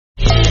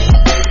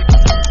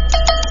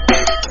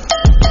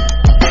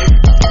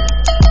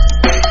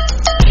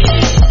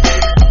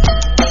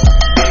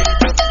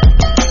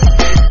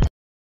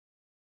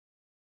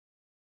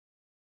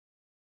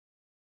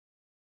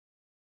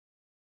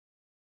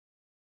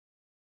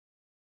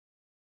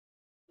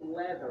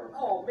Leather.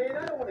 Oh man,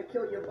 I don't want to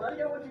kill you,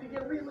 buddy. I want you to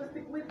get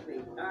realistic with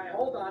me. Alright,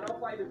 hold on. I'll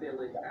find a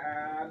village.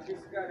 I'm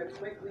just gonna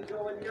quickly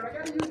go in here. I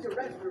gotta use the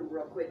restroom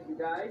real quick, you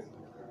guys.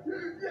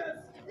 Yes!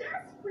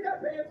 Yes! We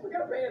got pants! We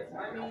got pants!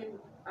 I mean,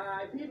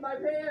 I peed my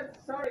pants.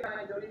 Sorry,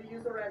 guys. Don't need to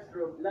use the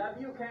restroom. Love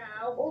you,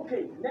 cow.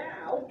 Okay,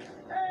 now,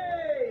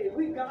 hey!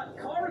 We got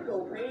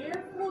cargo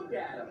pants. Look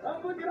at them.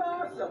 I'm looking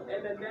awesome.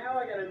 And then now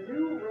I got a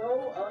new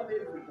row of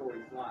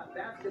inventory slots.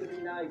 That's gonna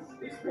be nice.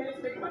 These pants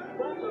make my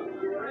butt look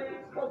great.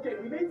 Okay,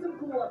 we made some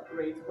cool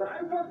upgrades, but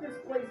I want this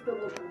place to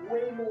look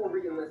way more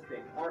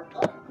realistic. Our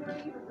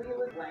upgrade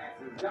realistic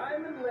glasses,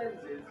 diamond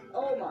lenses.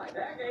 Oh my,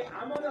 that game.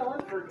 I'm on the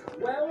hunt for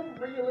 12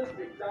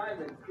 realistic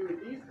diamonds. Dude,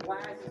 these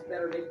glasses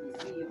better make me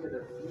see into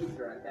the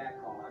future at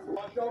that cost.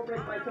 Oh, don't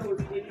break my toes,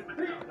 kitty.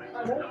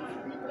 I'm hoping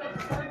to keep it up to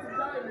find some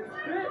diamonds.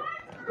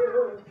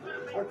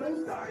 Are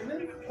those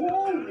diamonds?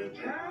 Holy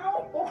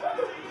cow!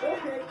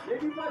 Okay,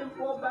 maybe finding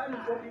 12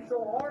 diamonds won't be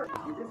so hard.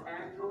 Is this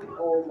actually?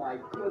 Oh my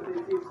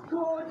goodness, it's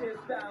gorgeous,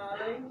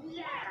 darling.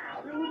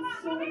 Yeah! It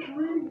looks so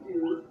pretty,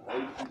 dude.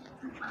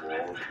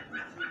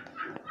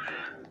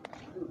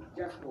 Dude,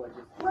 just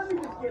gorgeous. Let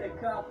me just get a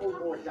couple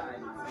more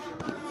diamonds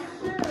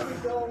here. There we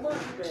go,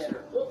 much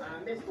better. Oh,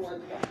 I missed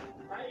one.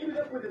 I ended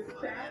up with a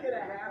stack and a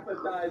half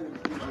of diamonds.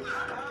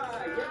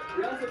 Yep,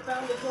 we also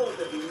found the gold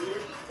that we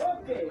needed.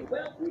 Okay,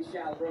 well, we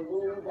shall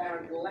remove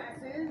our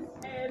glasses,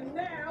 and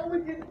now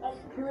we can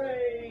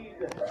upgrade.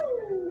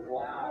 Woo!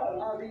 Wow,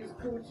 are these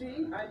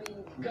coochie? I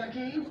mean,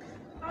 cookie?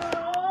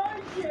 Oh,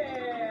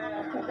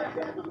 yeah!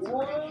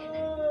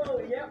 Whoa!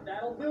 Yep,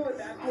 that'll do it.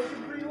 That's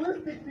looking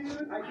realistic,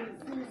 dude. I can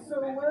see so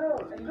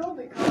well. And it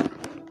only cost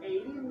me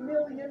 $80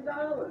 million.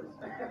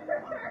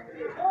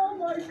 Oh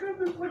my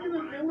goodness, look at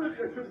the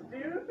villagers,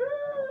 dude.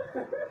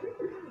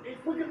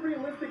 It's looking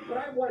realistic, but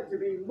I want it to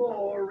be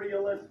more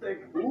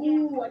realistic.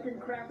 Ooh, I can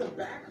craft a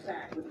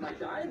backpack with my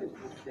diamonds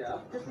and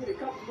stuff. Just need a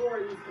couple more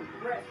of these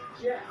compressed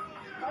jets.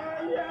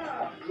 Oh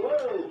yeah!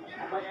 Whoa!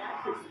 My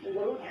axe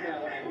explodes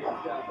now when I hit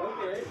stuff.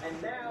 Okay.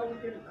 And now we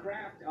can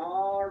craft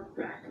our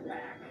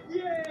backpack.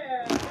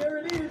 Yeah! There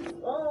it is!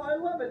 Oh, I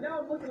love it. Now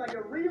I'm looking like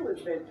a real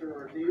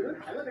adventurer,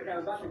 dude. I look like I'm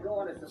about to go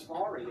on a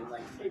safari and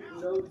like take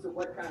notes of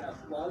what kind of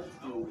bugs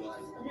do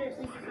was. Yes,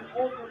 this is an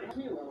ultra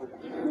kilo.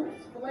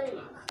 Oops,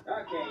 flames.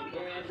 Okay,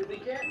 and did we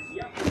get?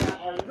 Yep, we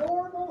got our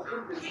normal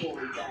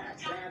inventory back.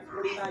 That's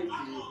pretty nice,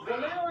 dude. Well,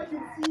 now I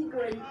can see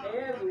great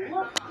and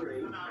look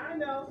great. I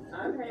know,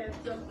 I'm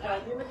handsome. Tell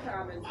me in the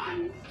comments,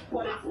 please.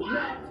 But it's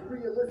not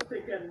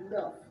realistic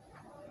enough.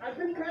 I've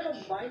been kind of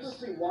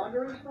mindlessly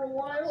wandering for a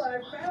while, and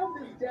I found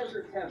this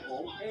desert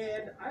temple,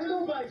 and I don't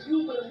know about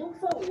you, but it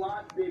looks a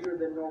lot bigger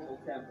than normal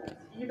temples.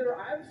 Either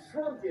I've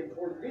shrunken,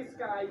 or this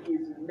guy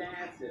is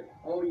massive.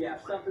 Oh yeah,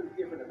 something's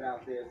different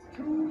about this.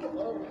 Tomb of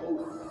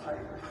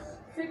Osiris.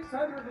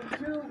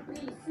 602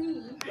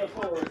 BC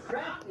before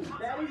crafting.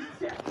 That is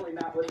definitely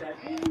not what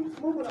that means.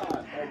 Moving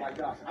on. Oh my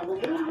gosh, I'm a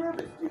little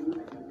nervous,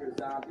 dude. You're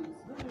zombies.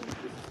 This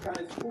is kind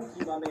of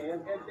spooky, my man.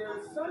 And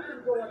there's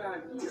something going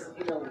on here.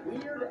 You know,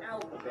 weird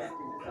alphabet. Is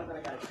it something I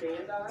gotta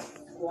stand on,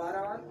 squat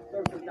on,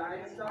 throw some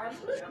diamonds on?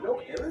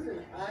 Nope, there is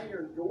an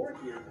iron door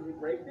here. Can we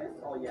break this?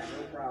 Oh yeah,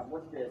 no problem.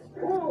 What's this?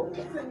 Oh,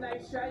 it's a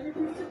nice shiny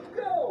piece of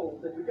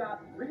gold. We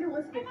got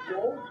realistic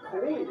gold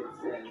coin, it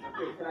says.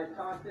 Okay, can I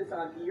toss this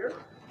on here?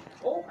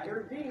 Oh, I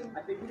heard a ding.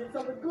 I think we did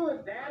something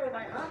good. That or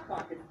my hot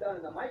pocket's done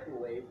in the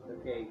microwave.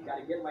 Okay,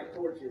 gotta get my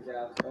torches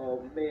out.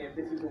 Oh man,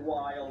 this is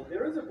wild.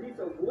 There is a piece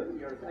of wood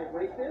here. Can I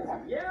break this?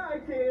 Yeah, I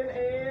can.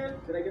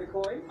 And did I get a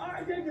coin? Oh,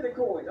 I did get a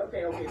coin.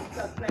 Okay, this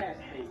got past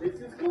me.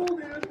 This is cool,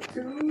 dude.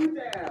 2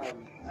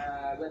 down.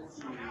 Let's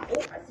see.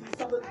 Oh, I see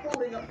something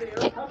floating up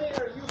there. Come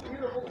here, you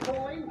beautiful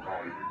coin.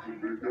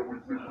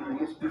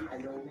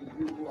 And only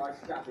you are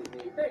stopping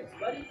me. Thanks,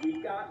 buddy.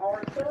 We got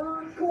our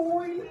 3rd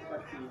coin.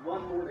 Let's see,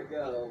 one more to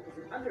go. Is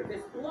it under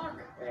this block?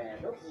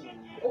 And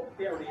oh,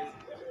 there it is.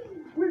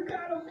 We've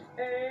got him.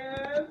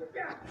 And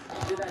yeah.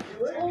 Did that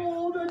do it?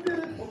 Oh, that did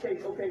it. Okay.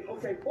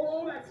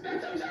 Oh, that's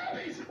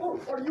nice. Oh,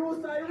 are you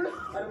Osiris?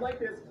 I don't like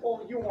this.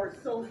 Oh, you are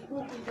so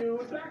spooky,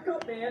 dude. Back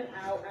up, man.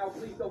 Ow,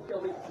 please don't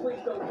kill me. Please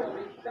don't kill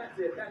me. That's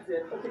it.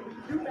 Okay, we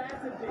can do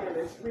massive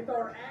damage with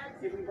our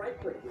axe if we right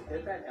click with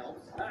it. That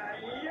helps.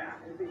 Yeah.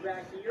 Anything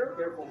back here?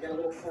 Careful, get a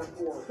little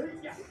parkour.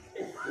 Yeah.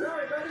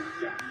 Sorry, buddy.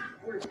 Yeah.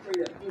 We're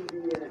straight up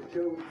Indiana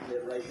Jones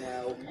it right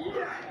now.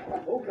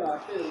 Yeah. Oh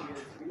gosh, there he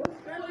is. He looks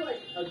kind of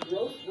like a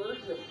gross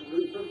version of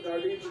Groot from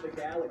Guardians of the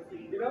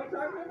Galaxy. You know what I'm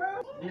talking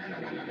about?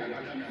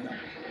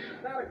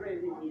 Not a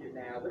great thing to eat it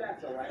now, but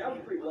that's alright. I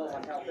was pretty low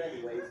on health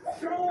anyways.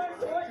 Show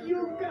us what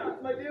you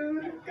got, my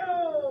dude.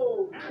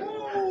 Go!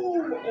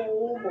 Boom!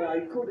 Oh my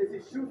goodness,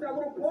 it shoots out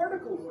little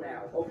particles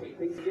now. Okay,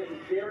 things are getting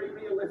very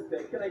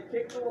realistic. Can I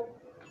kick the little...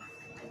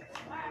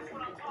 That's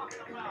what I'm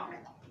talking about.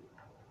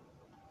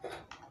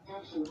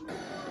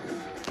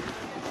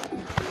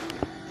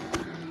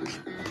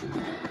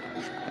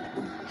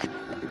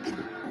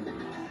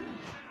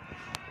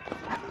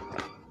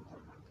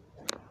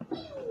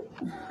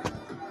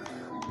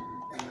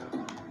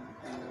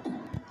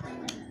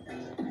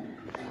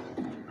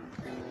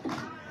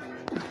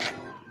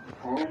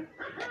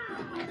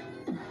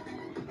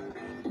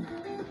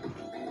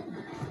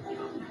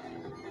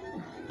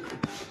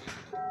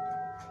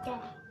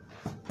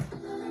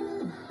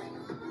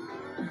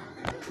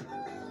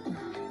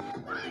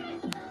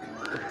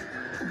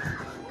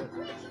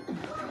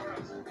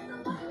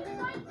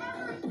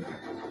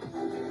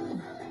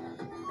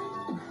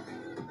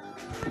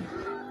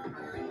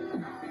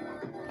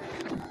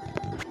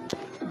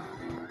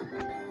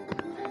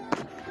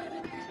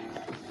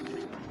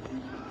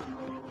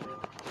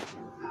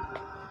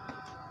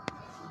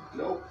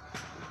 Nope.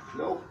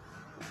 Nope.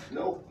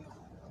 Nope.